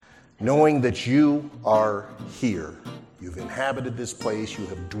knowing that you are here. You've inhabited this place. You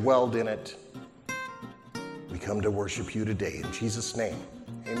have dwelled in it. We come to worship you today. In Jesus' name,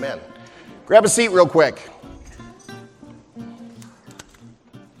 amen. Grab a seat real quick.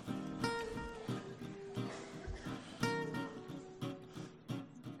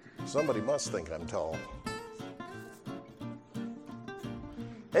 Somebody must think I'm tall.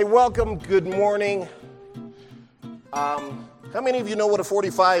 Hey, welcome. Good morning. How many of you know what a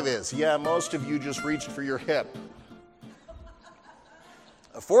 45 is? Yeah, most of you just reached for your hip.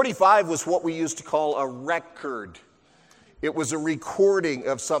 A 45 was what we used to call a record. It was a recording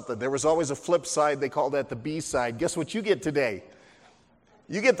of something. There was always a flip side. They called that the B side. Guess what you get today?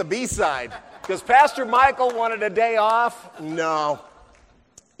 You get the B side. Because Pastor Michael wanted a day off? No.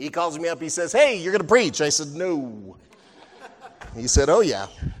 He calls me up. He says, hey, you're going to preach. I said, no. He said, oh, yeah.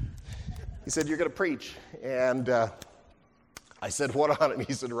 He said, you're going to preach. And I said, what on it?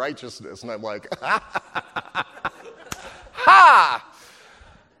 He said, righteousness. And I'm like, ha!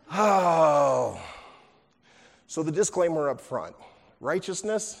 Oh. So the disclaimer up front.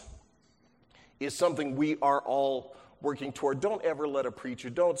 Righteousness is something we are all working toward. Don't ever let a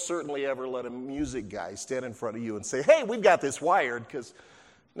preacher, don't certainly ever let a music guy stand in front of you and say, hey, we've got this wired, because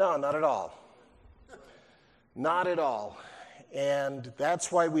no, not at all. Not at all. And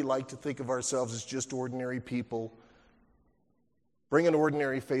that's why we like to think of ourselves as just ordinary people. Bring an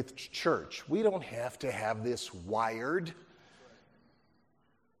ordinary faith to church. We don't have to have this wired.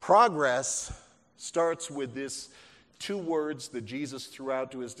 Progress starts with this two words that Jesus threw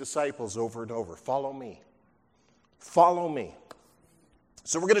out to his disciples over and over. Follow me. Follow me.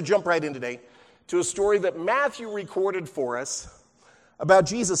 So we're going to jump right in today to a story that Matthew recorded for us about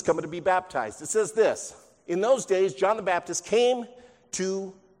Jesus coming to be baptized. It says this: in those days, John the Baptist came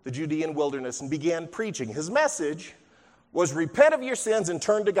to the Judean wilderness and began preaching. His message was, repent of your sins and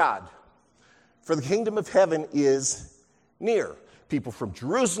turn to God, for the kingdom of heaven is near. People from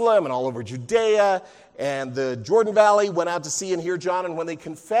Jerusalem and all over Judea and the Jordan Valley went out to see and hear John, and when they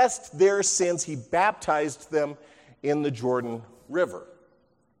confessed their sins, he baptized them in the Jordan River.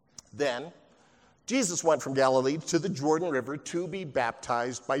 Then Jesus went from Galilee to the Jordan River to be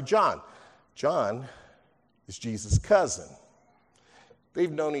baptized by John. John is Jesus' cousin.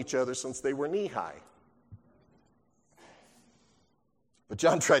 They've known each other since they were knee-high. But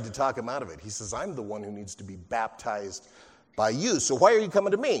John tried to talk him out of it. He says, I'm the one who needs to be baptized by you, so why are you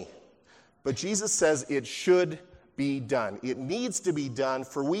coming to me? But Jesus says it should be done. It needs to be done,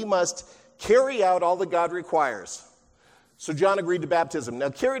 for we must carry out all that God requires. So John agreed to baptism. Now,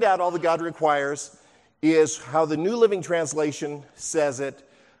 carried out all that God requires is how the New Living Translation says it.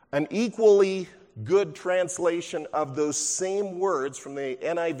 An equally good translation of those same words from the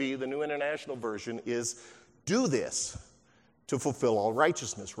NIV, the New International Version, is do this to fulfill all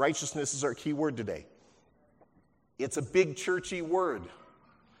righteousness. Righteousness is our key word today. It's a big churchy word.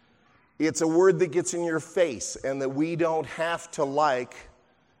 It's a word that gets in your face and that we don't have to like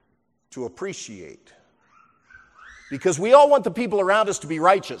to appreciate. Because we all want the people around us to be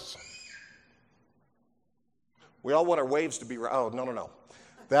righteous. We all want our waves to be no.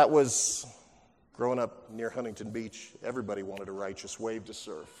 That was growing up near Huntington Beach. Everybody wanted a righteous wave to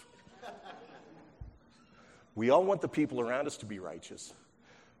surf. We all want the people around us to be righteous.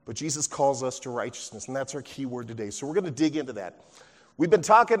 But Jesus calls us to righteousness, and that's our key word today. So we're going to dig into that. We've been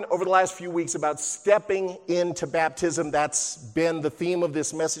talking over the last few weeks about stepping into baptism. That's been the theme of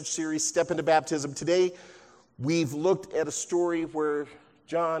this message series, Step into Baptism. Today, we've looked at a story where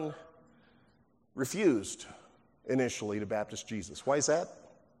John refused initially to baptize Jesus. Why is that?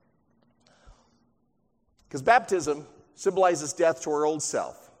 Because baptism symbolizes death to our old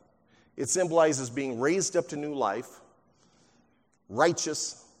self. It symbolizes being raised up to new life,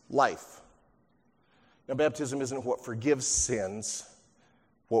 righteous life. Now, baptism isn't what forgives sins.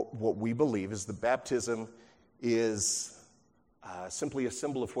 What we believe is that baptism is simply a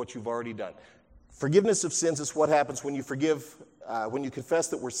symbol of what you've already done. Forgiveness of sins is what happens when you when you confess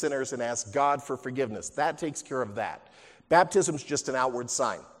that we're sinners and ask God for forgiveness. That takes care of that. Baptism is just an outward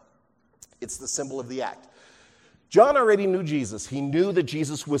sign. It's the symbol of the act. John already knew Jesus. He knew that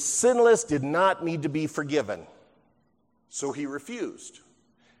Jesus was sinless, did not need to be forgiven. So he refused.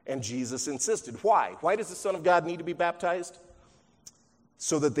 And Jesus insisted. Why? Why does the Son of God need to be baptized?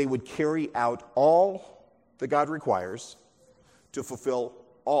 So that they would carry out all that God requires to fulfill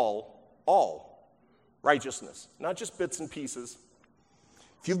all righteousness. Not just bits and pieces.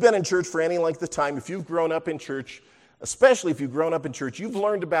 If you've been in church for any length of time, if you've grown up in church, especially if you've grown up in church, you've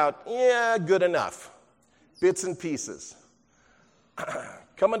learned about, good enough. Bits and pieces.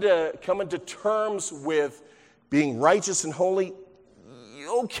 Coming to terms with being righteous and holy,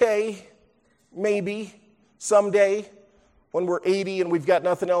 okay, maybe someday when we're 80 and we've got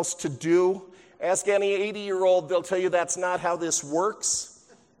nothing else to do. Ask any 80-year-old, they'll tell you that's not how this works.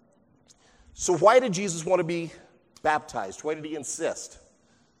 So why did Jesus want to be baptized? Why did he insist?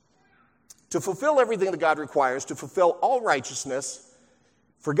 To fulfill everything that God requires, to fulfill all righteousness,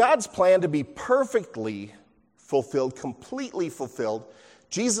 for God's plan to be perfectly fulfilled, completely fulfilled,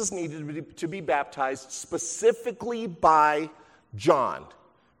 Jesus needed to be baptized specifically by John.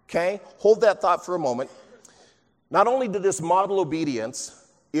 Okay? Hold that thought for a moment. Not only did this model obedience,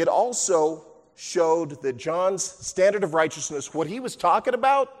 it also showed that John's standard of righteousness, what he was talking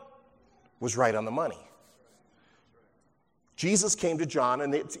about, was right on the money. Jesus came to John,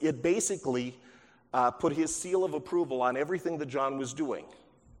 and it basically put his seal of approval on everything that John was doing.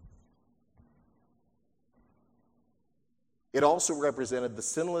 It also represented the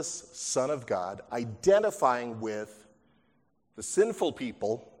sinless Son of God, identifying with the sinful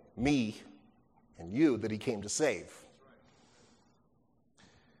people, me and you, that he came to save.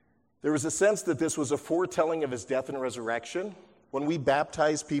 There was a sense that this was a foretelling of his death and resurrection. When we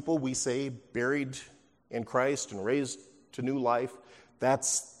baptize people, we say buried in Christ and raised to new life.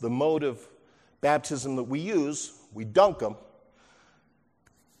 That's the mode of baptism that we use. We dunk them.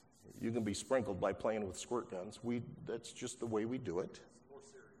 You can be sprinkled by playing with squirt guns. That's just the way we do it.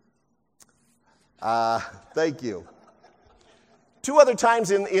 Thank you. Two other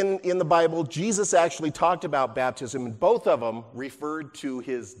times in the Bible, Jesus actually talked about baptism, and both of them referred to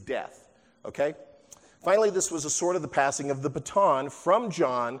his death. Okay? Finally, this was a sort of the passing of the baton from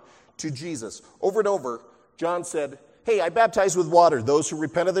John to Jesus. Over and over, John said, hey, I baptize with water those who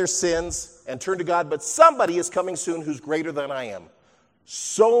repent of their sins and turn to God, but somebody is coming soon who's greater than I am.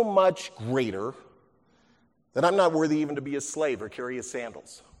 So much greater that I'm not worthy even to be his slave or carry his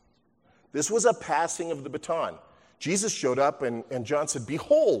sandals. This was a passing of the baton. Jesus showed up and John said,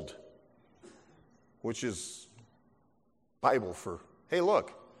 behold, which is Bible for, hey,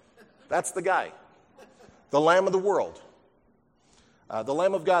 look, that's the guy, the Lamb of the world, the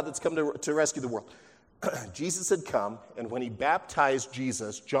Lamb of God that's come to rescue the world. Jesus had come, and when he baptized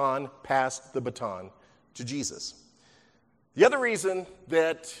Jesus, John passed the baton to Jesus. The other reason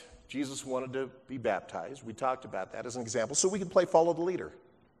that Jesus wanted to be baptized, we talked about that as an example, so we could play Follow the Leader.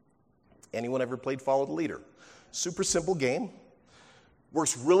 Anyone ever played Follow the Leader? Super simple game.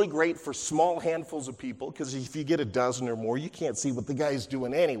 Works really great for small handfuls of people, because if you get a dozen or more, you can't see what the guy's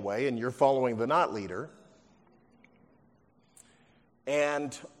doing anyway, and you're following the not leader.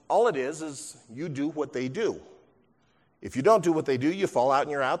 And all it is you do what they do. If you don't do what they do, you fall out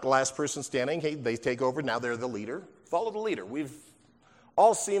and you're out. The last person standing, hey, they take over. Now they're the leader. Follow the leader. We've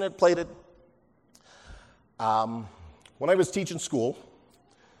all seen it, played it. When I was teaching school,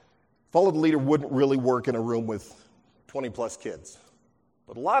 follow the leader wouldn't really work in a room with 20-plus kids.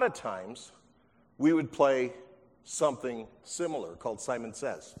 But a lot of times, we would play something similar called Simon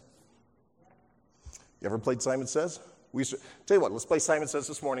Says. You ever played Simon Says? Tell you what, let's play Simon Says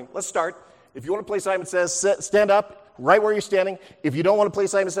this morning. Let's start. If you want to play Simon Says, stand up right where you're standing. If you don't want to play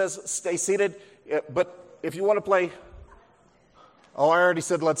Simon Says, stay seated. But if you want to play, I already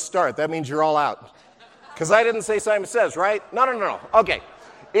said let's start. That means you're all out. Because I didn't say Simon Says, right? No. Okay.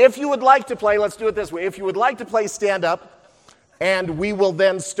 If you would like to play, let's do it this way. If you would like to play, stand up, and we will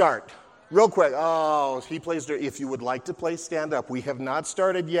then start. Real quick. Oh, he plays. If you would like to play, stand up. We have not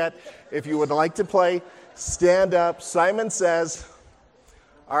started yet. If you would like to play, stand up. Simon Says.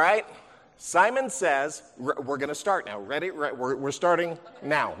 All right. Simon Says. We're going to start now. Ready? We're starting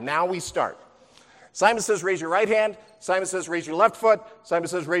now. Now we start. Simon Says, raise your right hand. Simon Says, raise your left foot. Simon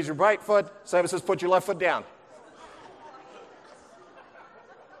Says, raise your right foot. Simon Says, put your left foot down.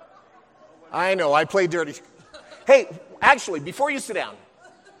 I know, I play dirty. Hey, actually, before you sit down,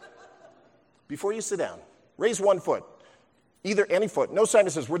 raise one foot. Either any foot. No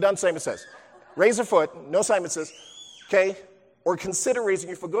Simon Says. We're done, Simon Says. Raise a foot. No Simon Says. Okay? Or consider raising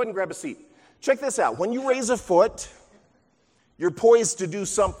your foot. Go ahead and grab a seat. Check this out. When you raise a foot, you're poised to do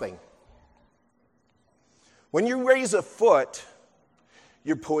something. When you raise a foot,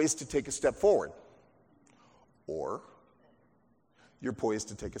 you're poised to take a step forward. Or you're poised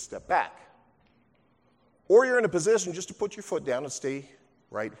to take a step back. Or you're in a position just to put your foot down and stay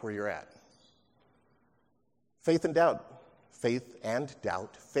right where you're at. Faith and doubt. Faith and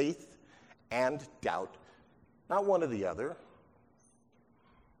doubt. Faith and doubt. Not one or the other.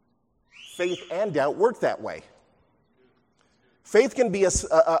 Faith and doubt work that way. Faith can be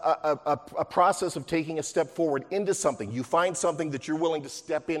a process of taking a step forward into something. You find something that you're willing to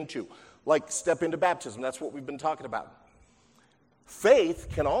step into, like step into baptism. That's what we've been talking about. Faith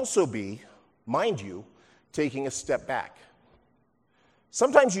can also be, mind you, taking a step back.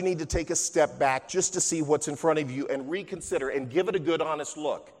 Sometimes you need to take a step back just to see what's in front of you and reconsider and give it a good, honest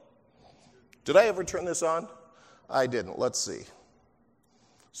look. Did I ever turn this on? I didn't. Let's see.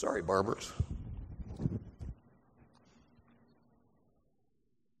 Sorry, barbers.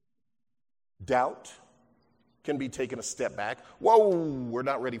 Doubt can be taken a step back. Whoa, we're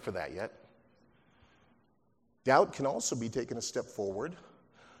not ready for that yet. Doubt can also be taken a step forward.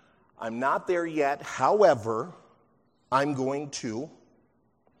 I'm not there yet. However, I'm going to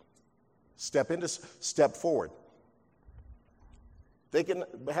step forward.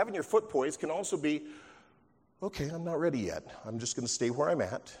 Having your foot poised can also be, okay, I'm not ready yet. I'm just going to stay where I'm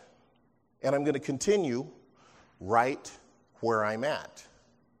at, and I'm going to continue right where I'm at.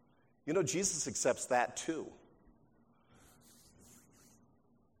 You know, Jesus accepts that too.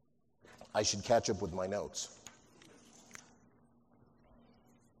 I should catch up with my notes.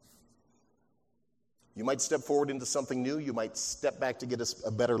 You might step forward into something new. You might step back to get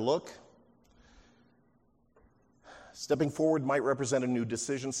a better look. Stepping forward might represent a new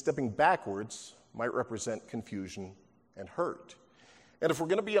decision. Stepping backwards might represent confusion and hurt. And if we're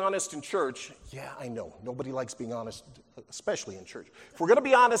going to be honest in church, yeah, I know, nobody likes being honest, especially in church. If we're going to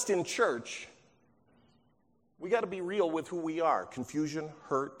be honest in church, we got to be real with who we are. Confusion,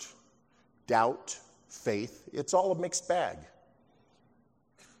 hurt, doubt, faith, it's all a mixed bag.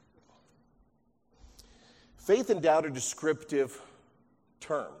 Faith and doubt are descriptive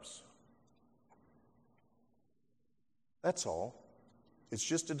terms. That's all. It's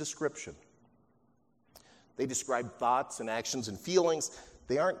just a description. They describe thoughts and actions and feelings.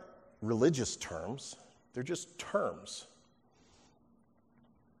 They aren't religious terms. They're just terms.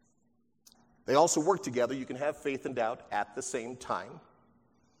 They also work together. You can have faith and doubt at the same time.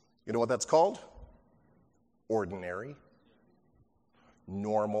 You know what that's called? Ordinary.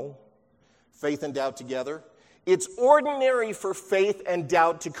 Normal. Faith and doubt together. It's ordinary for faith and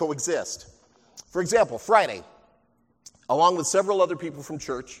doubt to coexist. For example, Friday, along with several other people from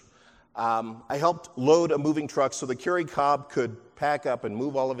church, I helped load a moving truck so that Kerry Cobb could pack up and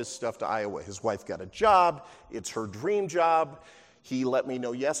move all of his stuff to Iowa. His wife got a job. It's her dream job. He let me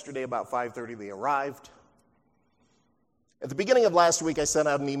know yesterday about 5:30 they arrived. At the beginning of last week, I sent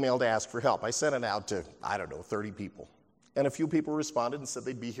out an email to ask for help. I sent it out to, 30 people. And a few people responded and said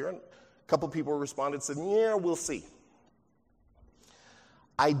they'd be here. And a couple people responded and said, yeah, we'll see.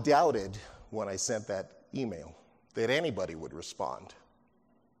 I doubted when I sent that email that anybody would respond.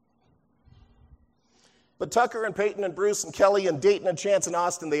 But Tucker and Peyton and Bruce and Kelly and Dayton and Chance and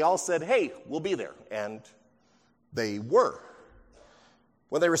Austin, they all said, hey, we'll be there. And they were.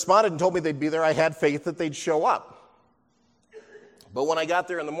 When they responded and told me they'd be there, I had faith that they'd show up. But when I got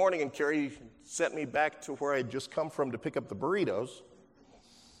there in the morning and Carrie sent me back to where I'd just come from to pick up the burritos,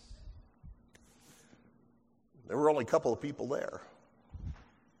 there were only a couple of people there.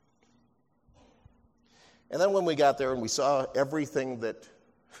 And then when we got there and we saw everything that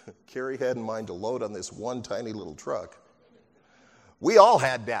Carrie had in mind to load on this one tiny little truck, we all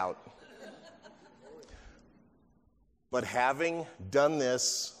had doubt. But having done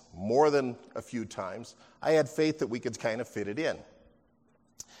this more than a few times, I had faith that we could kind of fit it in.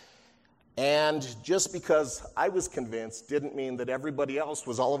 And just because I was convinced didn't mean that everybody else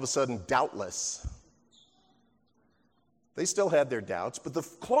was all of a sudden doubtless. They still had their doubts, but the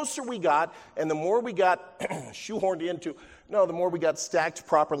closer we got and the more we got shoehorned into, the more we got stacked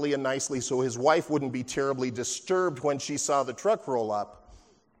properly and nicely so his wife wouldn't be terribly disturbed when she saw the truck roll up,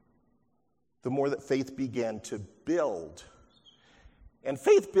 the more that faith began to build. And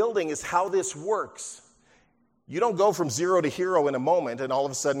faith building is how this works. You don't go from zero to hero in a moment and all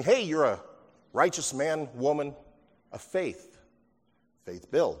of a sudden, hey, you're a righteous man, woman of faith.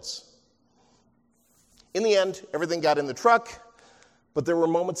 Faith builds. In the end, everything got in the truck, but there were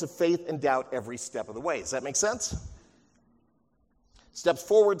moments of faith and doubt every step of the way. Does that make sense? Steps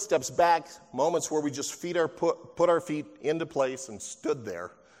forward, steps back, moments where we just put our feet into place and stood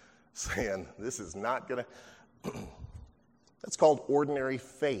there saying, this is not going to... That's called ordinary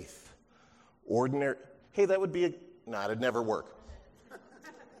faith. Ordinary... Hey, that would be it'd never work.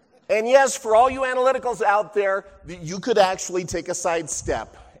 And yes, for all you analyticals out there, you could actually take a side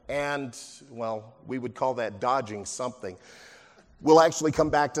step. And, we would call that dodging something. We'll actually come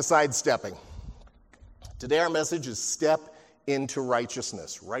back to sidestepping. Today our message is step into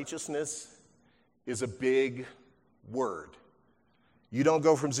righteousness. Righteousness is a big word. You don't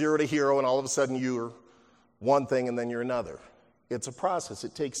go from zero to hero and all of a sudden you're one thing and then you're another. It's a process.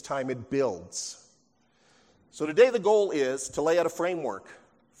 It takes time. It builds. So today the goal is to lay out a framework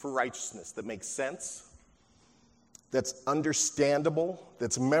for righteousness that makes sense, that's understandable,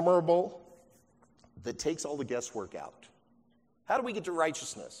 that's memorable, that takes all the guesswork out. How do we get to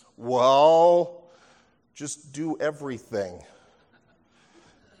righteousness? Well, just do everything.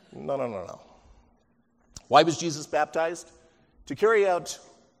 No. Why was Jesus baptized? To carry out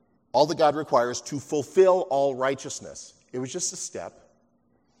all that God requires to fulfill all righteousness. It was just a step.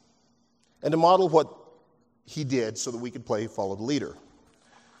 And to model what he did so that we could play follow the leader.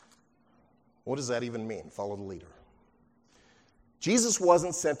 What does that even mean, follow the leader? Jesus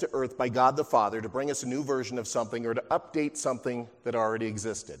wasn't sent to earth by God the Father to bring us a new version of something or to update something that already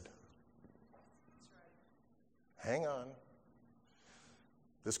existed. Hang on.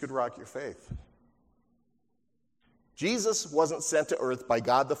 This could rock your faith. Jesus wasn't sent to earth by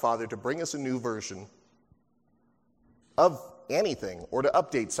God the Father to bring us a new version of anything or to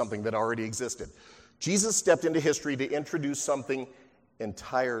update something that already existed. Jesus stepped into history to introduce something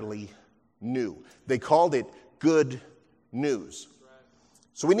entirely new. They called it good news.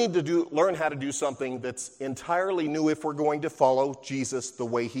 So we need to learn how to do something that's entirely new if we're going to follow Jesus the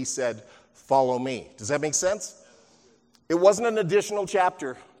way he said, follow me. Does that make sense? It wasn't an additional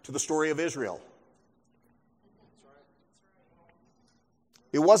chapter to the story of Israel.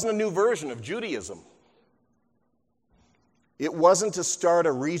 It wasn't a new version of Judaism. It wasn't to start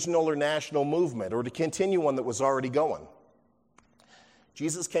a regional or national movement or to continue one that was already going.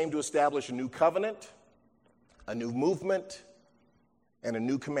 Jesus came to establish a new covenant, a new movement, and a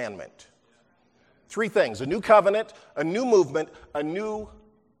new commandment. 3 things: a new covenant, a new movement, a new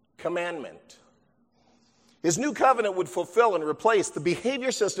commandment. His new covenant would fulfill and replace the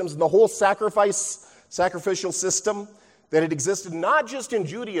behavior systems and the whole sacrificial system that had existed not just in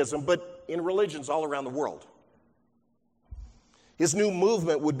Judaism, but in religions all around the world. His new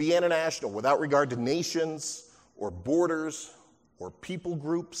movement would be international without regard to nations or borders or people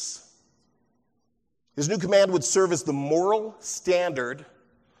groups. His new command would serve as the moral standard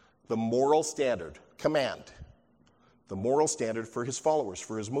command, the moral standard for his followers,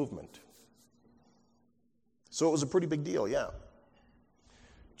 for his movement. So it was a pretty big deal, yeah.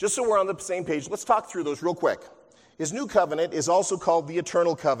 Just so we're on the same page, let's talk through those real quick. His new covenant is also called the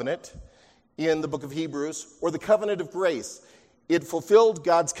eternal covenant in the book of Hebrews, or the covenant of grace. It fulfilled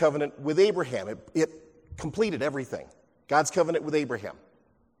God's covenant with Abraham. It completed everything. God's covenant with Abraham.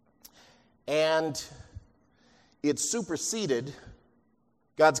 And it superseded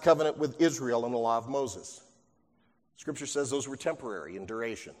God's covenant with Israel and the law of Moses. Scripture says those were temporary in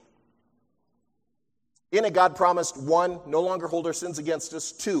duration. In it, God promised, 1, no longer hold our sins against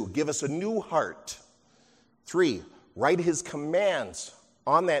us. 2, give us a new heart. 3, write his commands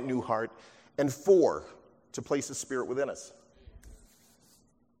on that new heart. And 4, to place his spirit within us.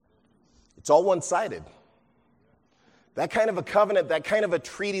 It's all one-sided. That kind of a covenant, that kind of a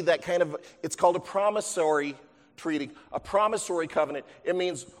treaty, it's called a promissory treaty, a promissory covenant. It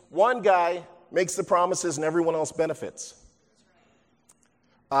means one guy makes the promises and everyone else benefits.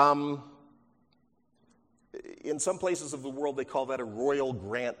 In some places of the world, they call that a royal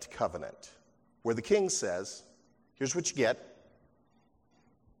grant covenant, where the king says, here's what you get.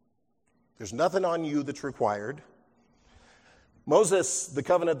 There's nothing on you that's required. Moses, the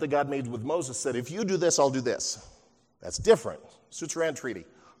covenant that God made with Moses, said, if you do this, I'll do this. That's different. Suzerain treaty.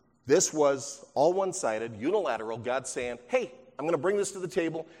 This was all one-sided, unilateral, God saying, hey, I'm going to bring this to the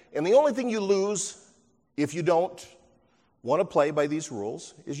table, and the only thing you lose if you don't want to play by these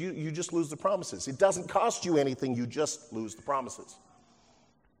rules is you just lose the promises. It doesn't cost you anything, you just lose the promises.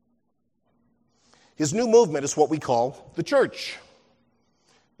 His new movement is what we call the church.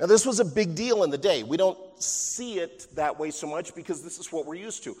 Now, this was a big deal in the day. We don't see it that way so much because this is what we're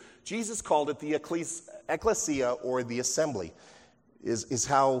used to. Jesus called it the ecclesia, or the assembly, is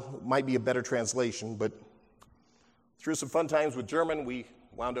how might be a better translation. But through some fun times with German, we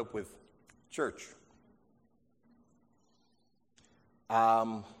wound up with church.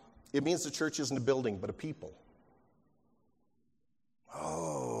 It means the church isn't a building, but a people.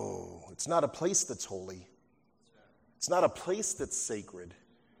 Oh, it's not a place that's holy. It's not a place that's sacred.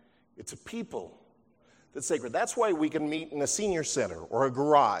 It's a people that's sacred. That's why we can meet in a senior center or a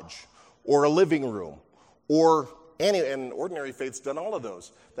garage or a living room or and ordinary faith's done all of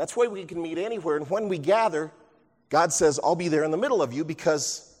those. That's why we can meet anywhere. And when we gather, God says, I'll be there in the middle of you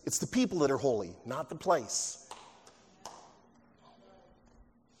because it's the people that are holy, not the place.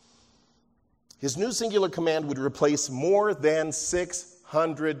 His new singular command would replace more than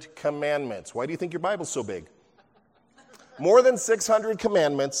 600 commandments. Why do you think your Bible's so big? More than 600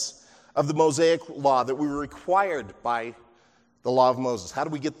 commandments of the Mosaic law that we were required by the law of Moses. How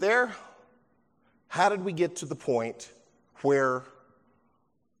did we get there? How did we get to the point where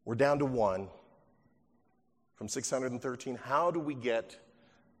we're down to 1 from 613? How do we get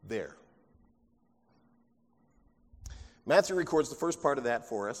there? Matthew records the first part of that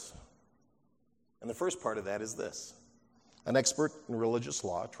for us. And the first part of that is this. An expert in religious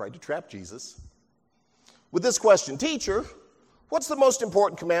law tried to trap Jesus with this question: Teacher, what's the most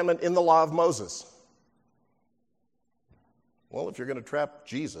important commandment in the law of Moses? Well, if you're going to trap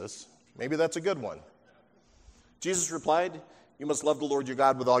Jesus, maybe that's a good one. Jesus replied, you must love the Lord your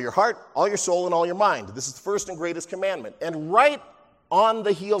God with all your heart, all your soul, and all your mind. This is the first and greatest commandment. And right on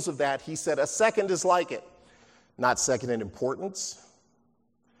the heels of that, he said, a second is like it. Not second in importance,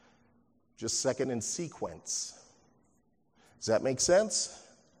 just second in sequence. Does that make sense?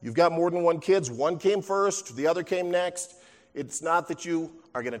 You've got more than one kid. One came first, the other came next. It's not that you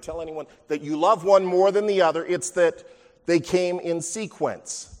are going to tell anyone that you love one more than the other. It's that they came in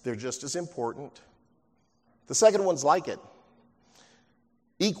sequence. They're just as important. The second one's like it.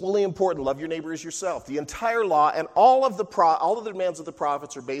 Equally important, love your neighbor as yourself. The entire law and all of the demands of the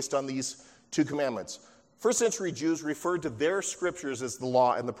prophets are based on these two commandments. First century Jews referred to their scriptures as the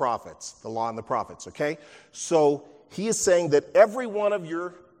law and the prophets. The law and the prophets, okay? So he is saying that every one of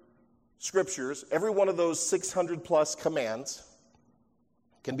your scriptures, every one of those 600 plus commands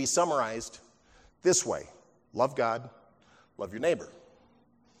can be summarized this way. Love God, love your neighbor.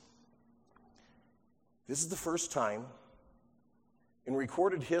 This is the first time in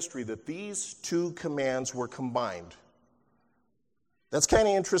recorded history that these two commands were combined. That's kind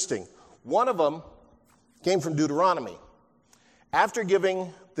of interesting. One of them came from Deuteronomy. After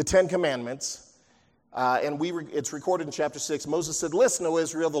giving the Ten Commandments, it's recorded in chapter 6, Moses said, listen, O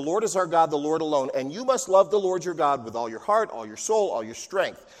Israel, the Lord is our God, the Lord alone, and you must love the Lord your God with all your heart, all your soul, all your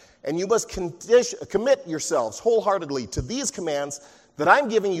strength. And you must commit yourselves wholeheartedly to these commands that I'm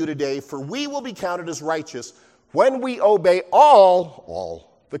giving you today, for we will be counted as righteous when we obey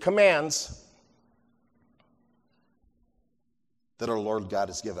all the commands that our Lord God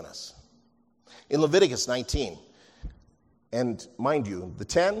has given us. In Leviticus 19, and mind you, the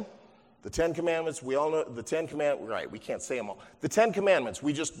Ten Commandments, we all know the Ten Commandments, right, we can't say them all. The Ten Commandments,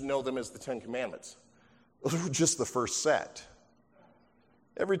 we just know them as the Ten Commandments. Those were just the first set.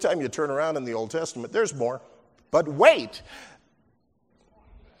 Every time you turn around in the Old Testament, there's more. But wait!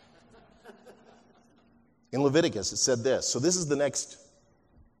 In Leviticus, it said this. So this is the next,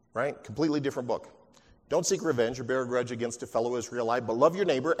 right, completely different book. Don't seek revenge or bear a grudge against a fellow Israelite, but love your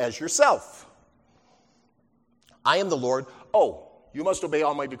neighbor as yourself. I am the Lord. Oh, you must obey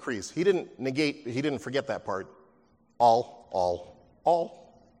all my decrees. He didn't forget that part. All.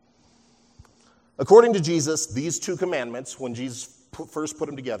 According to Jesus, these two commandments, when Jesus first put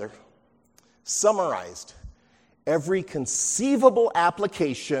them together, summarized every conceivable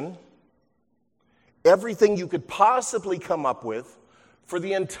application, everything you could possibly come up with for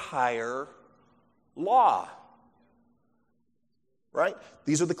the entire law. Right?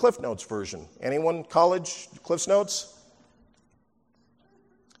 These are the Cliff Notes version. Anyone college Cliff Notes?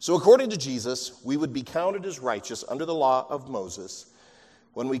 So according to Jesus, we would be counted as righteous under the law of Moses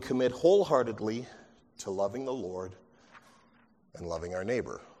when we commit wholeheartedly to loving the Lord and loving our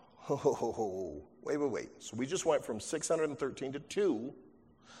neighbor. Wait. So we just went from 613 to 2.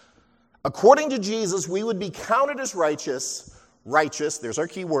 According to Jesus, we would be counted as righteous, there's our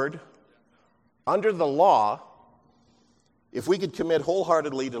key word, under the law, if we could commit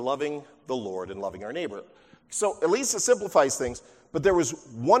wholeheartedly to loving the Lord and loving our neighbor. So at least it simplifies things, but there was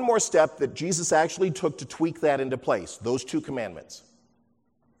one more step that Jesus actually took to tweak that into place, those two commandments,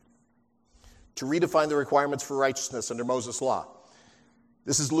 to redefine the requirements for righteousness under Moses' law.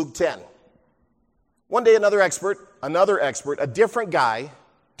 This is Luke 10. One day another expert, a different guy,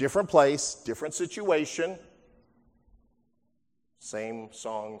 different place, different situation, same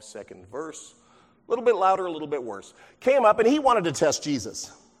song, second verse, a little bit louder, a little bit worse, came up and he wanted to test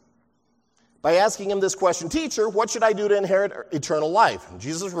Jesus by asking him this question, Teacher, what should I do to inherit eternal life? And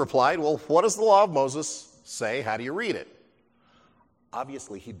Jesus replied, well, what does the law of Moses say? How do you read it?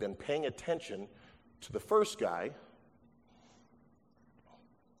 Obviously, he'd been paying attention to the first guy.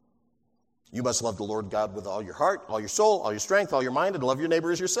 You must love the Lord God with all your heart, all your soul, all your strength, all your mind, and love your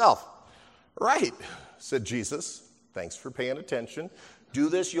neighbor as yourself. Right, said Jesus. Thanks for paying attention. Do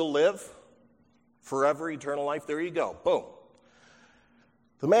this, you'll live forever, eternal life. There you go. Boom.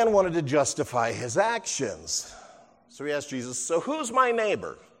 The man wanted to justify his actions. So he asked Jesus, so who's my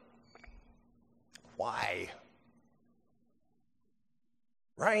neighbor? Why?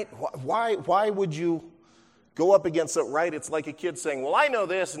 Right? Why would you go up against it, right? It's like a kid saying, well, I know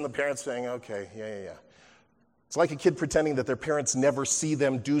this, and the parents saying, okay, yeah. It's like a kid pretending that their parents never see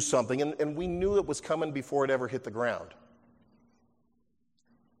them do something, and we knew it was coming before it ever hit the ground.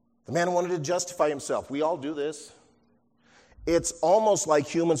 The man wanted to justify himself. We all do this. It's almost like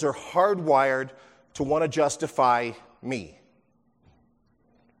humans are hardwired to want to justify me.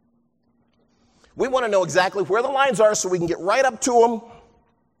 We want to know exactly where the lines are so we can get right up to them.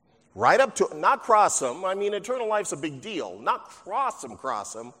 Right up to them, not cross them. I mean, eternal life's a big deal. Not cross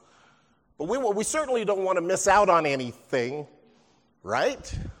them. But we certainly don't want to miss out on anything,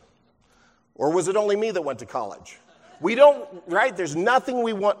 right? Or was it only me that went to college? We don't, right? There's nothing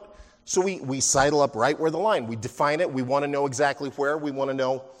we want. So we sidle up right where the line. We define it. We want to know exactly where. We want to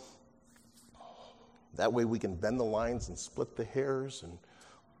know. That way we can bend the lines and split the hairs and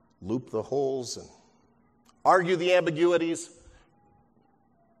loop the holes and argue the ambiguities.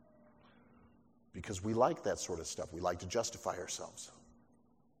 Because we like that sort of stuff. We like to justify ourselves.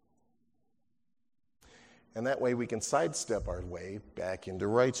 And that way we can sidestep our way back into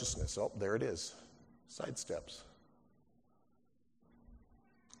righteousness. Oh, there it is. Sidesteps.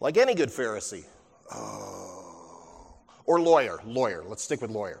 Like any good Pharisee. Oh. Or lawyer. Let's stick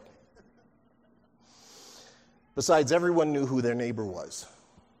with lawyer. Besides, everyone knew who their neighbor was.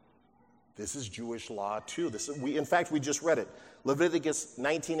 This is Jewish law too. In fact, we just read it. Leviticus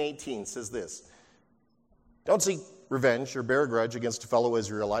 19:18 says this. Don't seek revenge or bear a grudge against a fellow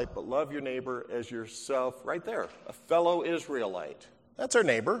Israelite, but love your neighbor as yourself. Right there, a fellow Israelite. That's our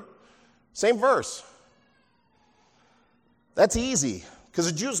neighbor. Same verse. That's easy, because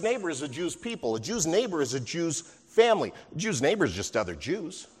a Jew's neighbor is a Jew's people. A Jew's neighbor is a Jew's family. A Jew's neighbor is just other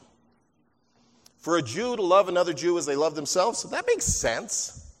Jews. For a Jew to love another Jew as they love themselves, that makes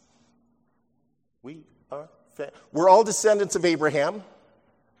sense. We're all descendants of Abraham.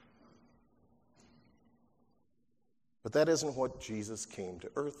 But that isn't what Jesus came to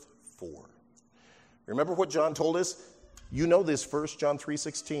earth for. Remember what John told us? You know this verse, John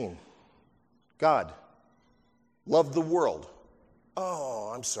 3:16. God loved the world.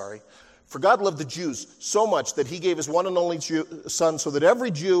 Oh, I'm sorry. For God loved the Jews so much that he gave his one and only Son so that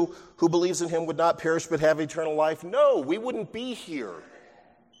every Jew who believes in him would not perish but have eternal life. No, we wouldn't be here.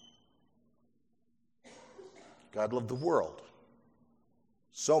 God loved the world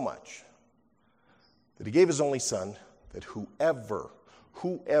so much that he gave his only Son, that whoever,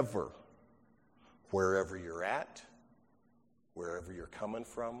 wherever you're at, wherever you're coming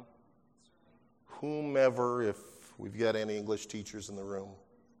from, whomever, if we've got any English teachers in the room,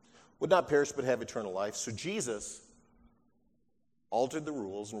 would not perish but have eternal life. So Jesus altered the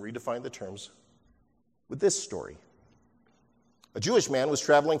rules and redefined the terms with this story. A Jewish man was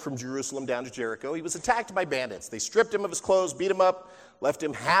traveling from Jerusalem down to Jericho. He was attacked by bandits. They stripped him of his clothes, beat him up, left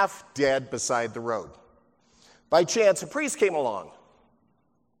him half dead beside the road. By chance, a priest came along.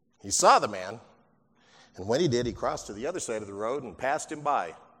 He saw the man, and when he did, he crossed to the other side of the road and passed him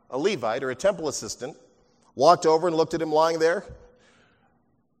by. A Levite, or a temple assistant, walked over and looked at him lying there.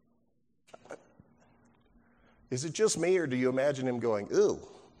 Is it just me, or do you imagine him going, ooh?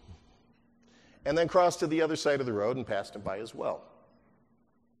 And then crossed to the other side of the road and passed him by as well.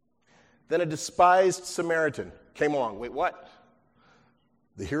 Then a despised Samaritan came along. Wait, what?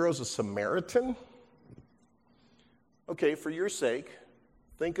 The hero's a Samaritan? Okay, for your sake,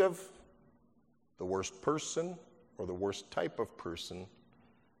 think of the worst person or the worst type of person,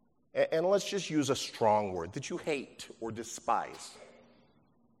 and let's just use a strong word that you hate or despise.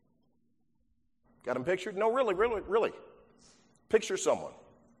 Got him pictured? No, really. Picture someone.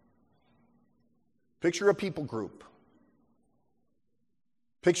 Picture a people group.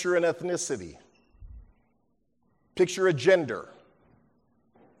 Picture an ethnicity. Picture a gender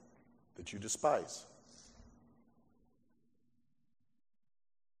that you despise.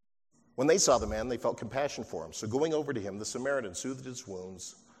 When they saw the man, they felt compassion for him. So going over to him, the Samaritan soothed his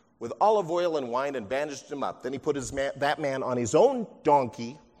wounds with olive oil and wine and bandaged him up. Then he put that man on his own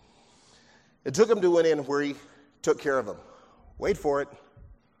donkey and took him to an inn where he took care of him. Wait for it.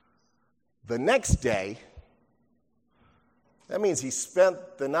 The next day, that means he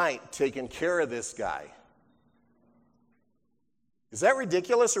spent the night taking care of this guy. Is that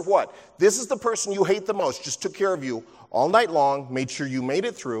ridiculous or what? This is the person you hate the most, just took care of you all night long, made sure you made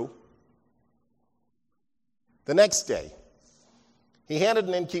it through. The next day, he handed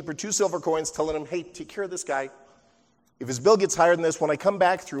an innkeeper 2 silver coins, telling him, hey, take care of this guy. If his bill gets higher than this, when I come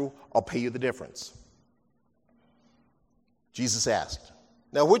back through, I'll pay you the difference. Jesus asked,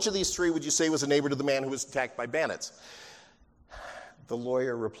 now which of these 3 would you say was a neighbor to the man who was attacked by bandits? The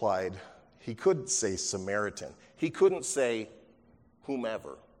lawyer replied, he couldn't say Samaritan. He couldn't say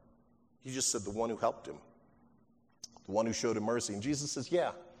whomever. He just said the one who helped him, the one who showed him mercy. And Jesus says,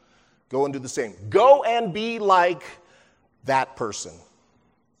 yeah, go and do the same. Go and be like that person.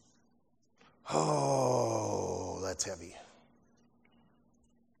 Oh, that's heavy.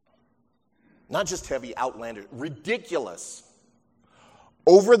 Not just heavy, outlandish, ridiculous,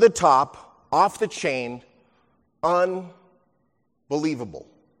 over the top, off the chain, Unbelievable.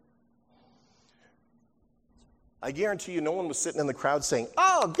 I guarantee you no one was sitting in the crowd saying,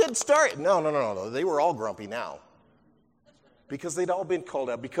 oh, good start. No. They were all grumpy now. Because they'd all been called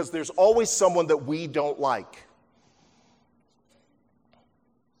out. Because there's always someone that we don't like.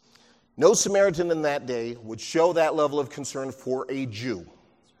 No Samaritan in that day would show that level of concern for a Jew.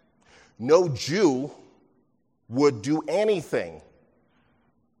 No Jew would do anything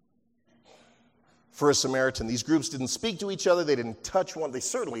for a Samaritan. These groups didn't speak to each other. They didn't touch one. They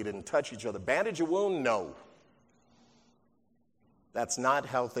certainly didn't touch each other. Bandage a wound? No. That's not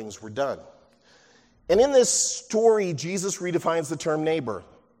how things were done. And in this story, Jesus redefines the term neighbor.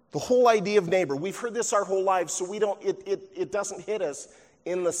 The whole idea of neighbor. We've heard this our whole lives, so it doesn't hit us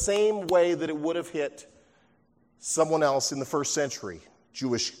in the same way that it would have hit someone else in the first century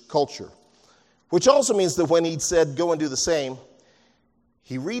Jewish culture. Which also means that when he said, go and do the same,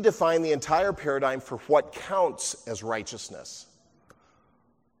 he redefined the entire paradigm for what counts as righteousness.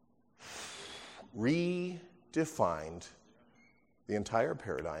 Redefined the entire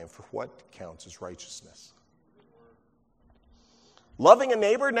paradigm for what counts as righteousness. Loving a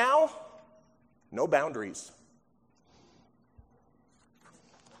neighbor now, no boundaries.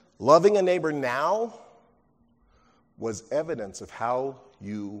 Loving a neighbor now was evidence of how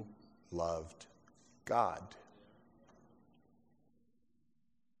you loved God.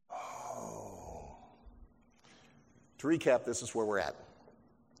 Oh. To recap, this is where we're at.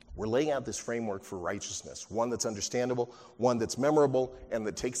 We're laying out this framework for righteousness, one that's understandable, one that's memorable, and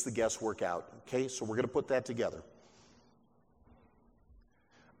that takes the guesswork out. Okay, so we're going to put that together.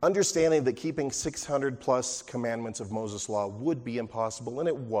 Understanding that keeping 600 plus commandments of Moses' law would be impossible, and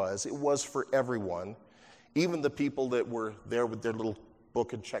it was. It was for everyone, even the people that were there with their little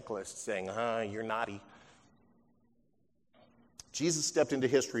book and checklist saying, you're naughty. Jesus stepped into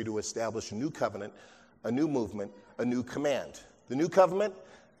history to establish a new covenant, a new movement, a new command. The new covenant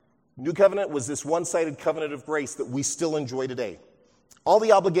was this one-sided covenant of grace that we still enjoy today. All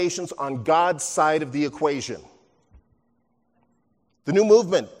the obligations on God's side of the equation. The new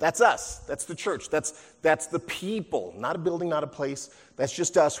movement, that's us. That's the church. That's the people. Not a building, not a place. That's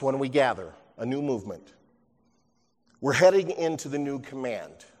just us when we gather. A new movement. We're heading into the new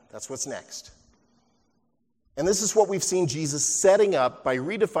command. That's what's next. And this is what we've seen Jesus setting up by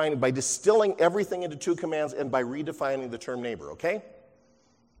redefining, by distilling everything into two commands and by redefining the term neighbor, okay?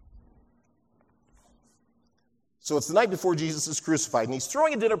 So it's the night before Jesus is crucified, and he's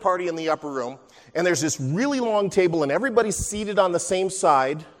throwing a dinner party in the upper room, and there's this really long table, and everybody's seated on the same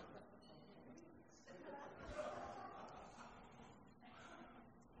side.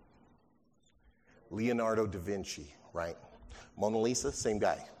 Leonardo da Vinci, right? Mona Lisa, same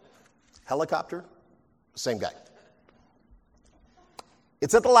guy. Helicopter, same guy.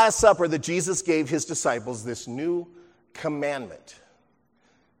 It's at the Last Supper that Jesus gave his disciples this new commandment,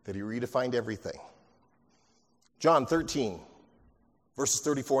 that he redefined everything. John 13, verses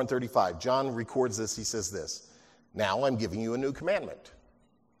 34 and 35. John records this. He says this, now I'm giving you a new commandment.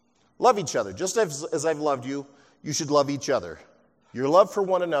 Love each other. Just as I've loved you, you should love each other. Your love for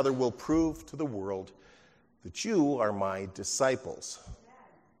one another will prove to the world that you are my disciples.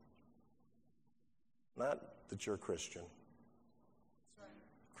 Not that you're a Christian.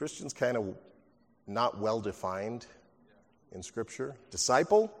 Christian's kind of not well defined in Scripture.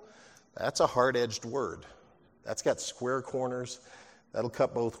 Disciple, that's a hard-edged word. That's got square corners. That'll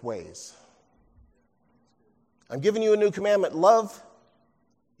cut both ways. I'm giving you a new commandment. Love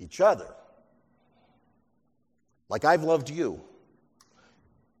each other. Like I've loved you.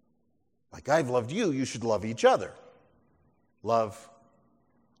 Like I've loved you, you should love each other. Love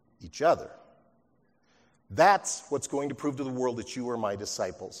each other. That's what's going to prove to the world that you are my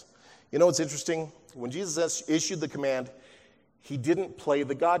disciples. You know what's interesting? When Jesus issued the command, he didn't play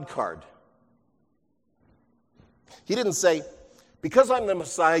the God card. He didn't say, because I'm the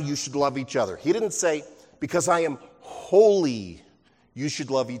Messiah, you should love each other. He didn't say, because I am holy, you should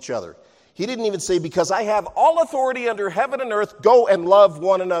love each other. He didn't even say, because I have all authority under heaven and earth, go and love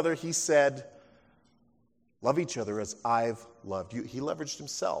one another. He said, love each other as I've loved you. He leveraged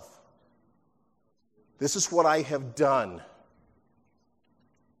himself. This is what I have done.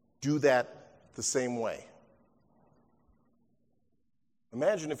 Do that the same way.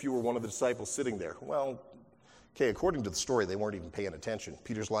 Imagine if you were one of the disciples sitting there. Well, okay, according to the story, they weren't even paying attention.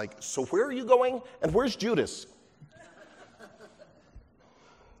 Peter's like, so where are you going? And where's Judas?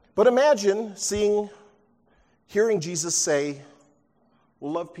 But imagine hearing Jesus say,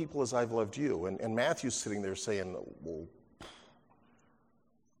 well, love people as I've loved you. And Matthew's sitting there saying, well,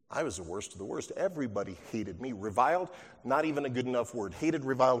 I was the worst of the worst. Everybody hated me. Reviled, not even a good enough word. Hated,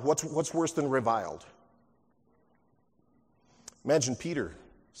 reviled. What's worse than reviled? Imagine Peter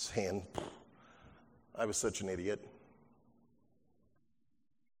saying, I was such an idiot.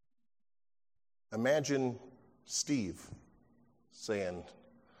 Imagine Steve saying,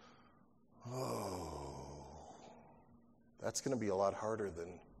 oh, that's going to be a lot harder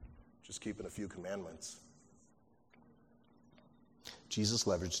than just keeping a few commandments. Jesus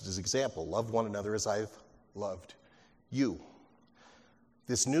leveraged his example. Love one another as I've loved you.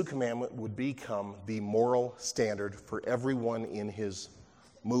 This new commandment would become the moral standard for everyone in his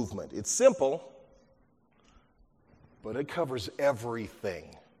movement. It's simple, but it covers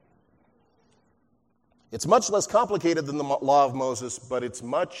everything. It's much less complicated than the law of Moses, but it's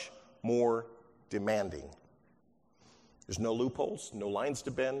much more demanding. There's no loopholes, no lines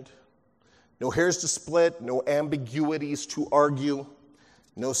to bend, no hairs to split, no ambiguities to argue,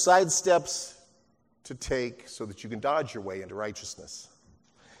 no sidesteps to take so that you can dodge your way into righteousness.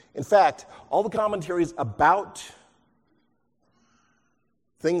 In fact, all the commentaries about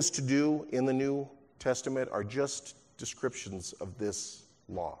things to do in the New Testament are just descriptions of this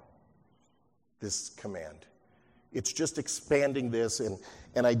law, this command. It's just expanding this and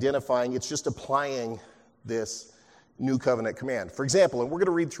identifying, it's just applying this new covenant command. For example, and we're going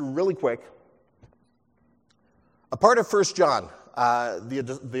to read through really quick, a part of 1 John,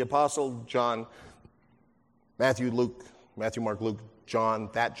 the Apostle John, Matthew, Mark, Luke, John,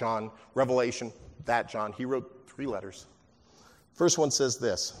 that John, Revelation, that John. He wrote 3 letters. First one says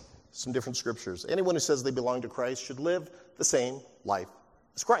this, some different scriptures. Anyone who says they belong to Christ should live the same life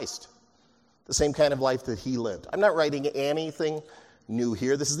as Christ, the same kind of life that he lived. I'm not writing anything new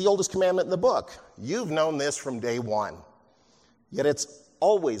here. This is the oldest commandment in the book. You've known this from day one, yet it's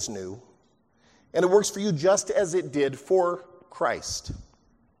always new, and it works for you just as it did for Christ.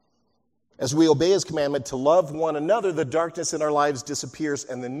 As we obey his commandment to love one another, the darkness in our lives disappears,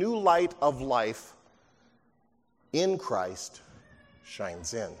 and the new light of life in Christ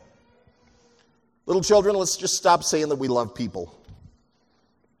shines in. Little children, let's just stop saying that we love people.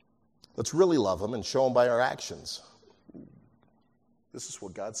 Let's really love them and show them by our actions. This is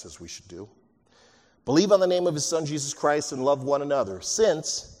what God says we should do. Believe on the name of his Son, Jesus Christ, and love one another.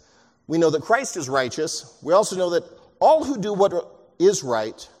 Since we know that Christ is righteous, we also know that all who do what is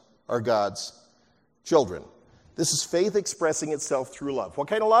right are God's children. This is faith expressing itself through love. What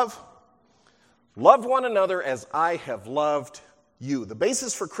kind of love? Love one another as I have loved you. The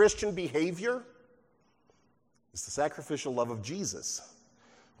basis for Christian behavior is the sacrificial love of Jesus.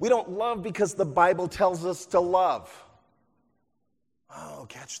 We don't love because the Bible tells us to love. Oh,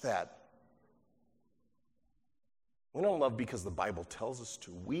 catch that. We don't love because the Bible tells us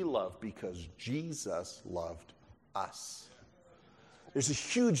to. We love because Jesus loved us. There's a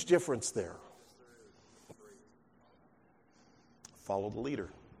huge difference there. Follow the leader.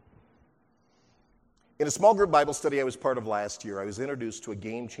 In a small group Bible study I was part of last year, I was introduced to a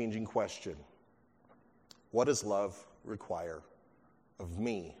game-changing question. What does love require of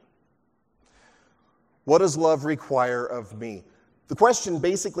me? What does love require of me? The question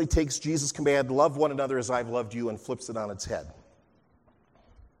basically takes Jesus' command, love one another as I've loved you, and flips it on its head.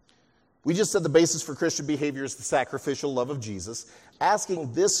 We just said the basis for Christian behavior is the sacrificial love of Jesus.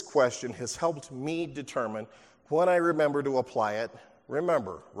 Asking this question has helped me determine when I remember to apply it.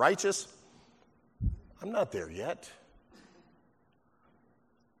 Remember, righteous? I'm not there yet.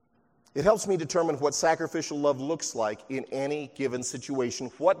 It helps me determine what sacrificial love looks like in any given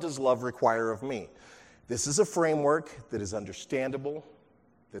situation. What does love require of me? This is a framework that is understandable,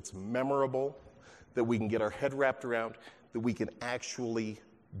 that's memorable, that we can get our head wrapped around, that we can actually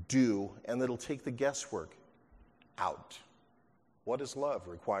do, and that'll take the guesswork out. What does love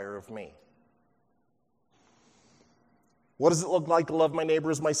require of me? What does it look like to love my neighbor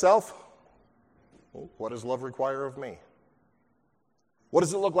as myself? Well, what does love require of me? What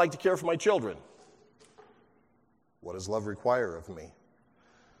does it look like to care for my children? What does love require of me?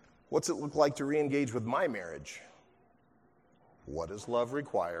 What's it look like to re-engage with my marriage? What does love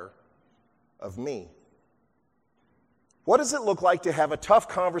require of me? What does it look like to have a tough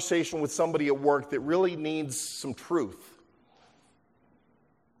conversation with somebody at work that really needs some truth?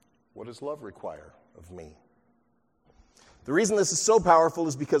 What does love require of me? The reason this is so powerful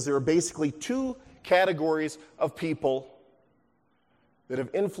is because there are basically 2 categories of people that have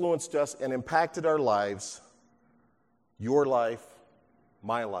influenced us and impacted our lives, your life,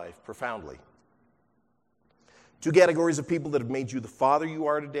 my life, profoundly. 2 categories of people that have made you the father you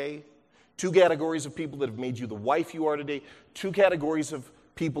are today. 2 categories of people that have made you the wife you are today. 2 categories of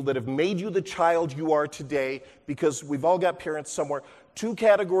people that have made you the child you are today, because we've all got parents somewhere. 2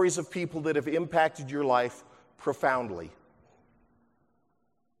 categories of people that have impacted your life profoundly.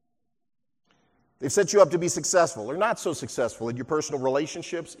 They've set you up to be successful or not so successful in your personal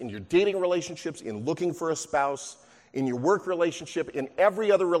relationships, in your dating relationships, in looking for a spouse, in your work relationship, in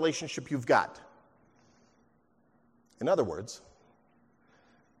every other relationship you've got. In other words,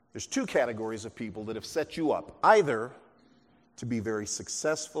 there's two categories of people that have set you up, either to be very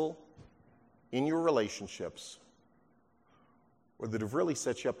successful in your relationships, or that have really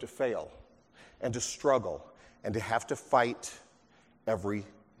set you up to fail and to struggle and to have to fight every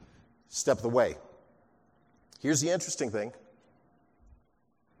step of the way. Here's the interesting thing.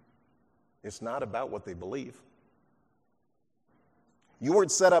 It's not about what they believe. You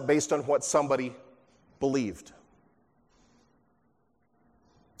weren't set up based on what somebody believed.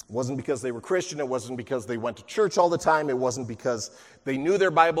 It wasn't because they were Christian. It wasn't because they went to church all the time. It wasn't because they knew their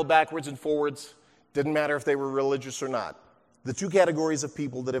Bible backwards and forwards. Didn't matter if they were religious or not. The two categories of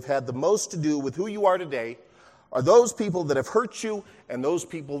people that have had the most to do with who you are today are those people that have hurt you and those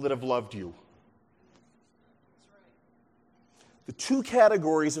people that have loved you. The two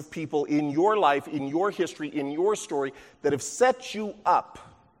categories of people in your life, in your history, in your story that have set you up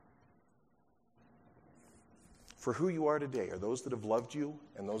for who you are today are those that have loved you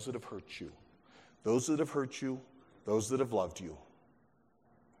and those that have hurt you. Those that have hurt you, those that have loved you.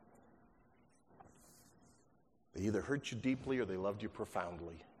 They either hurt you deeply or they loved you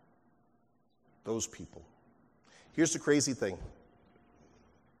profoundly. Those people. Here's the crazy thing.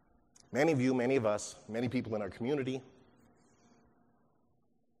 Many of you, many of us, many people in our community,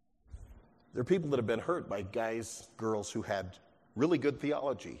 there are people that have been hurt by guys, girls who had really good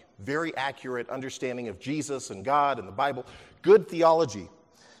theology, very accurate understanding of Jesus and God and the Bible, good theology.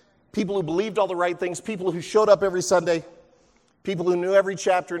 People who believed all the right things, people who showed up every Sunday, people who knew every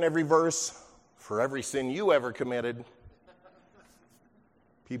chapter and every verse for every sin you ever committed,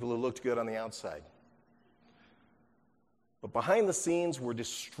 people who looked good on the outside. But behind the scenes were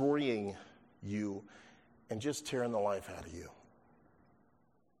destroying you and just tearing the life out of you.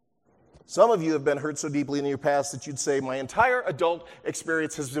 Some of you have been hurt so deeply in your past that you'd say, my entire adult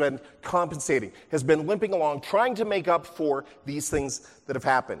experience has been compensating, has been limping along, trying to make up for these things that have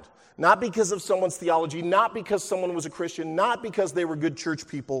happened. Not because of someone's theology, not because someone was a Christian, not because they were good church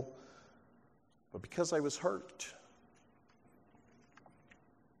people, but because I was hurt.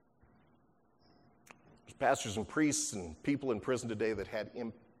 There's pastors and priests and people in prison today that had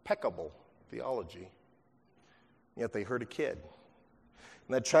impeccable theology, yet they hurt a kid.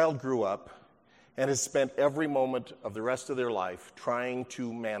 And that child grew up and has spent every moment of the rest of their life trying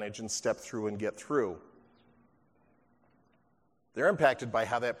to manage and step through and get through. They're impacted by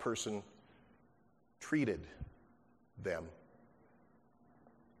how that person treated them.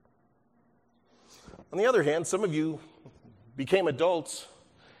 On the other hand, some of you became adults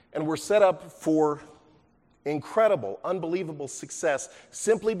and were set up for incredible, unbelievable success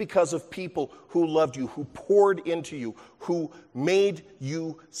simply because of people who loved you, who poured into you, who made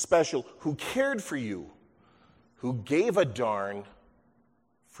you special, who cared for you, who gave a darn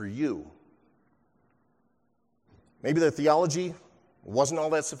for you. Maybe their theology wasn't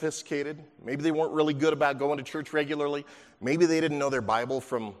all that sophisticated. Maybe they weren't really good about going to church regularly. Maybe they didn't know their Bible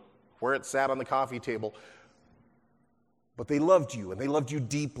from where it sat on the coffee table. But they loved you, and they loved you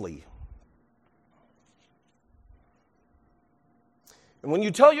deeply. And when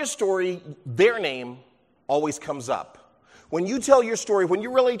you tell your story, their name always comes up. When you tell your story, when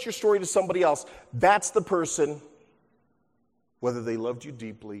you relate your story to somebody else, that's the person, whether they loved you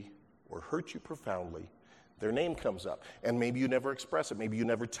deeply or hurt you profoundly, their name comes up. And maybe you never express it. Maybe you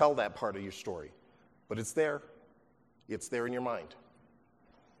never tell that part of your story. But it's there. It's there in your mind.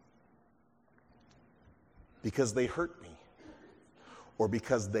 Because they hurt me. Or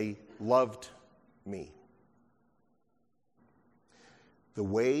because they loved me. The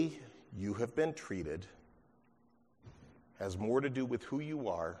way you have been treated has more to do with who you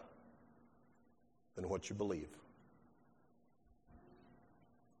are than what you believe.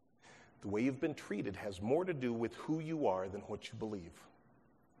 The way you've been treated has more to do with who you are than what you believe.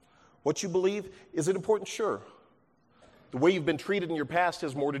 What you believe, is it important? Sure. The way you've been treated in your past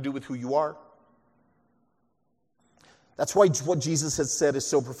has more to do with who you are. That's why what Jesus has said is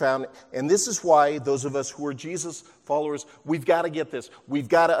so profound. And this is why those of us who are Jesus followers, we've got to get this. We've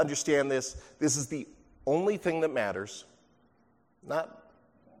got to understand this. This is the only thing that matters. Not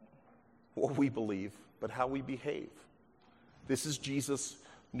what we believe, but how we behave. This is Jesus'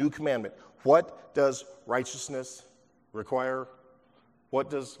 new commandment. What does righteousness require?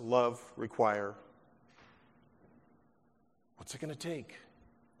 What does love require? What's it going to take?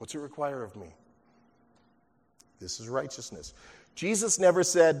 What's it require of me? This is righteousness. Jesus never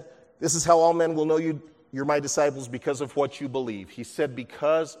said, this is how all men will know you you're my disciples because of what you believe. He said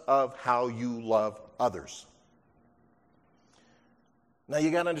because of how you love others. Now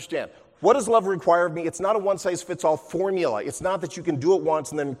you got to understand, what does love require of me? It's not a one-size-fits-all formula. It's not that you can do it once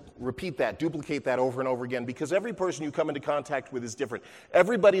and then repeat that, duplicate that over and over again, because every person you come into contact with is different.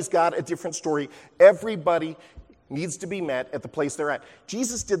 Everybody's got a different story. Everybody needs to be met at the place they're at.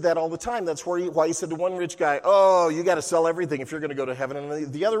 Jesus did that all the time. That's why he said to one rich guy, oh, you got to sell everything if you're going to go to heaven.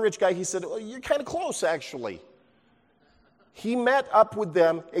 And the other rich guy, he said, oh, you're kind of close, actually. He met up with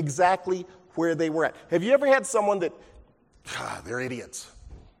them exactly where they were at. Have you ever had someone that, they're idiots?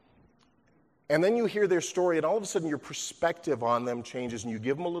 And then you hear their story, and all of a sudden your perspective on them changes, and you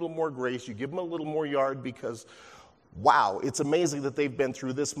give them a little more grace, you give them a little more yard because, wow, it's amazing that they've been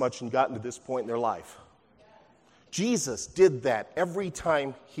through this much and gotten to this point in their life. Jesus did that every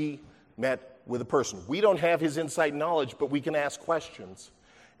time he met with a person. We don't have his insight knowledge, but we can ask questions,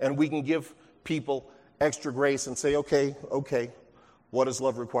 and we can give people extra grace and say, okay, what does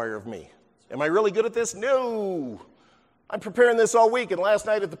love require of me? Am I really good at this? No. I'm preparing this all week, and last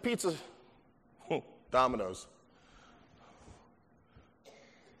night at the pizza, Domino's.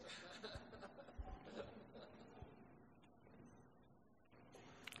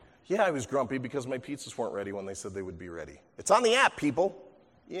 Yeah, I was grumpy because my pizzas weren't ready when they said they would be ready. It's on the app, people.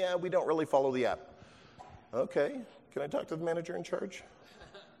 Yeah, we don't really follow the app. Okay, can I talk to the manager in charge?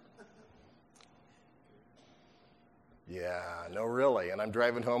 Yeah, no, really. And I'm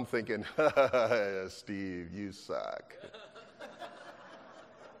driving home thinking, Steve, you suck.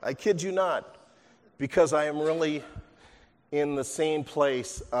 I kid you not, because I am really in the same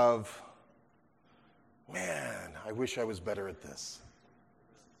place of, man, I wish I was better at this.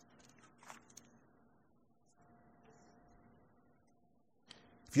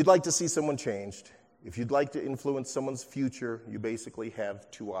 If you'd like to see someone changed, if you'd like to influence someone's future, you basically have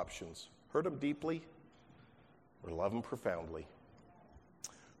two options. Hurt them deeply or love them profoundly.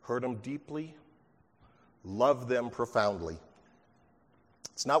 Hurt them deeply, love them profoundly.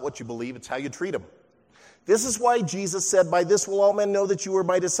 It's not what you believe, it's how you treat them. This is why Jesus said, by this will all men know that you are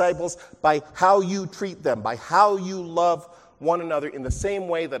my disciples, by how you treat them, by how you love one another in the same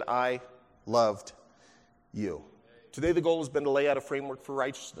way that I loved you. Today the goal has been to lay out a framework for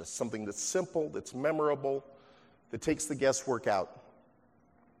righteousness, something that's simple, that's memorable, that takes the guesswork out.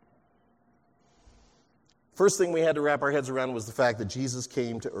 First thing we had to wrap our heads around was the fact that Jesus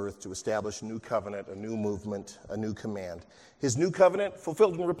came to earth to establish a new covenant, a new movement, a new command. His new covenant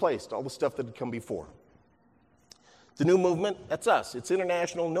fulfilled and replaced all the stuff that had come before. The new movement, that's us. It's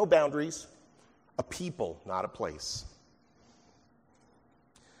international, no boundaries, a people, not a place.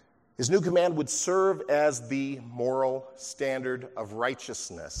 His new command would serve as the moral standard of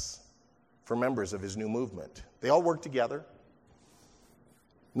righteousness for members of his new movement. They all work together.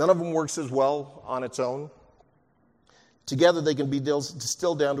 None of them works as well on its own. Together they can be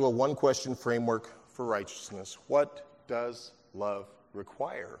distilled down to a one-question framework for righteousness. What does love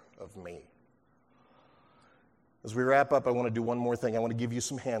require of me? As we wrap up, I want to do one more thing. I want to give you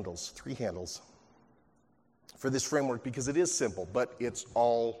some handles, 3 handles, for this framework, because it is simple, but it's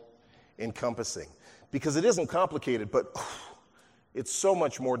all encompassing. Because it isn't complicated, but it's so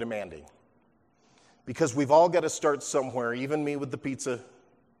much more demanding. Because we've all got to start somewhere, even me with the pizza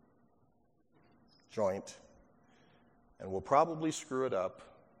joint, and we'll probably screw it up,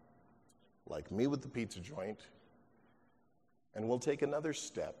 like me with the pizza joint, and we'll take another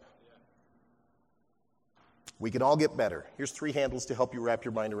step. We can all get better. Here's 3 handles to help you wrap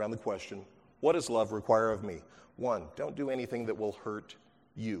your mind around the question, what does love require of me? 1, don't do anything that will hurt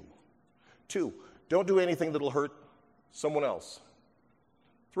you. 2, don't do anything that will hurt someone else.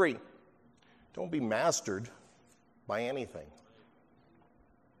 3, don't be mastered by anything.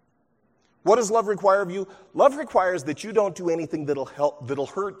 What does love require of you? Love requires that you don't do anything that'll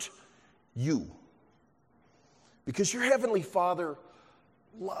hurt you. Because your Heavenly Father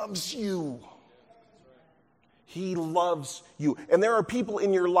loves you. He loves you. And there are people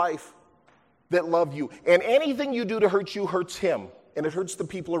in your life that love you. And anything you do to hurt you hurts Him. And it hurts the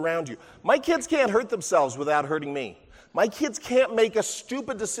people around you. My kids can't hurt themselves without hurting me. My kids can't make a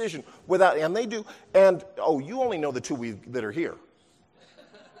stupid decision without, and they do. And, you only know the 2 that are here.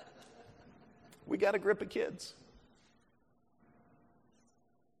 We got a grip of kids.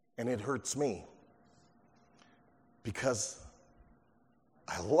 And it hurts me. Because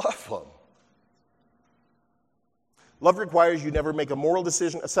I love them. Love requires you never make a moral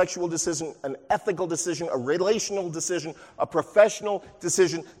decision, a sexual decision, an ethical decision, a relational decision, a professional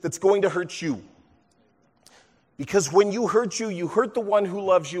decision that's going to hurt you. Because when you hurt you hurt the one who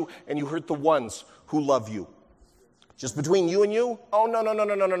loves you, and you hurt the ones who love you. Just between you and you? Oh,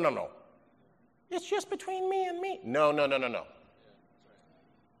 no. It's just between me and me. No.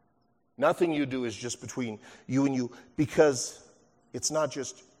 Nothing you do is just between you and you, because it's not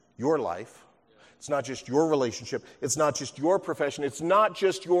just your life. It's not just your relationship. It's not just your profession. It's not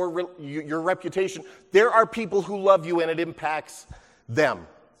just your reputation. There are people who love you, and it impacts them.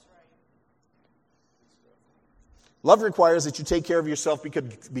 Love requires that you take care of yourself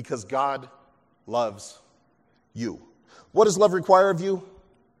because God loves you. What does love require of you?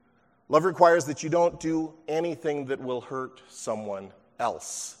 Love requires that you don't do anything that will hurt someone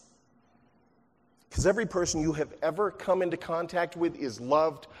else. Because every person you have ever come into contact with is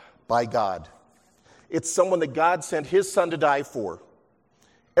loved by God. It's someone that God sent his son to die for.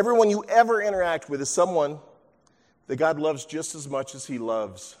 Everyone you ever interact with is someone that God loves just as much as he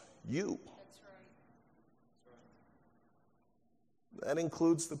loves you. That's right. That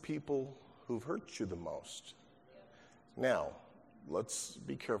includes the people who've hurt you the most. Now, let's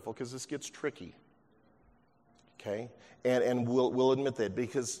be careful because this gets tricky. Okay? And we'll admit that,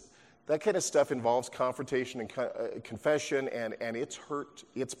 because that kind of stuff involves confrontation and confession, and it's hurt,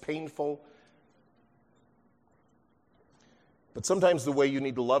 it's painful. But sometimes the way you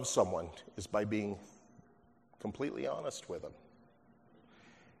need to love someone is by being completely honest with them.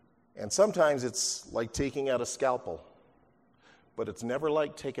 And sometimes it's like taking out a scalpel, but it's never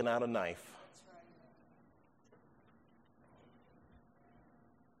like taking out a knife. That's right.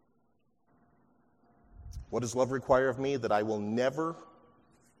 What does love require of me? That I will never,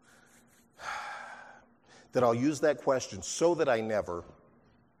 that I'll use that question so that I never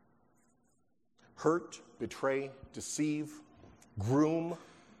hurt, betray, deceive, groom,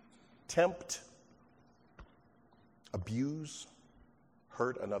 tempt, abuse,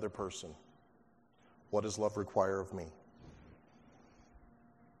 hurt another person. What does love require of me?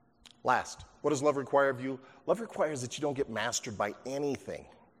 Last, what does love require of you? Love requires that you don't get mastered by anything.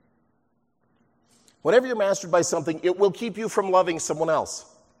 Whenever you're mastered by something, it will keep you from loving someone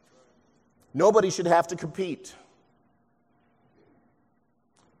else. Nobody should have to compete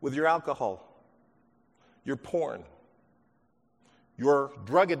with your alcohol, your porn, your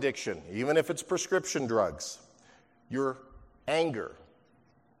drug addiction, even if it's prescription drugs, your anger,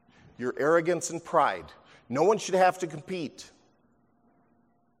 your arrogance and pride. No one should have to compete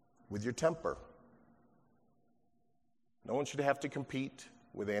with your temper. No one should have to compete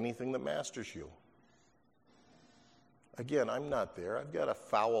with anything that masters you. Again, I'm not there. I've got a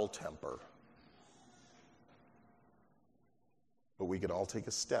foul temper. But we can all take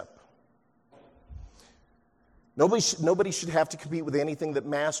a step. Nobody should have to compete with anything that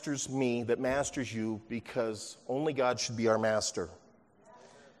masters me, that masters you, because only God should be our master.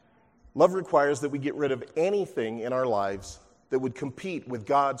 Love requires that we get rid of anything in our lives that would compete with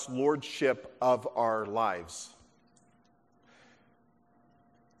God's lordship of our lives.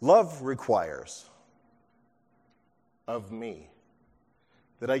 Love requires of me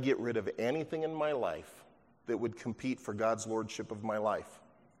that I get rid of anything in my life that would compete for God's lordship of my life.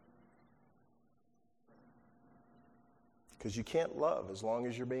 Because you can't love as long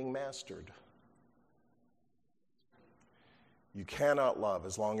as you're being mastered. You cannot love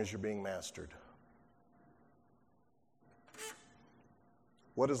as long as you're being mastered.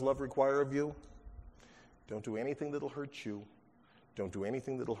 What does love require of you? Don't do anything that'll hurt you. Don't do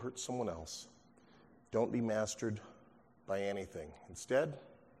anything that'll hurt someone else. Don't be mastered by anything. Instead,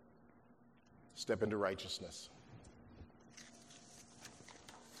 step into righteousness.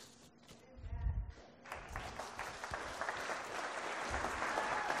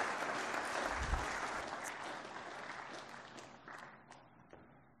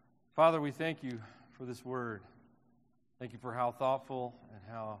 Father, we thank you for this word. Thank you for how thoughtful and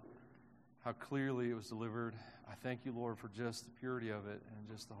how clearly it was delivered. I thank you, Lord, for just the purity of it and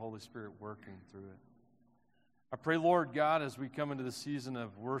just the Holy Spirit working through it. I pray, Lord God, as we come into the season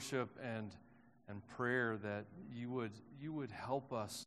of worship and prayer, that you would help us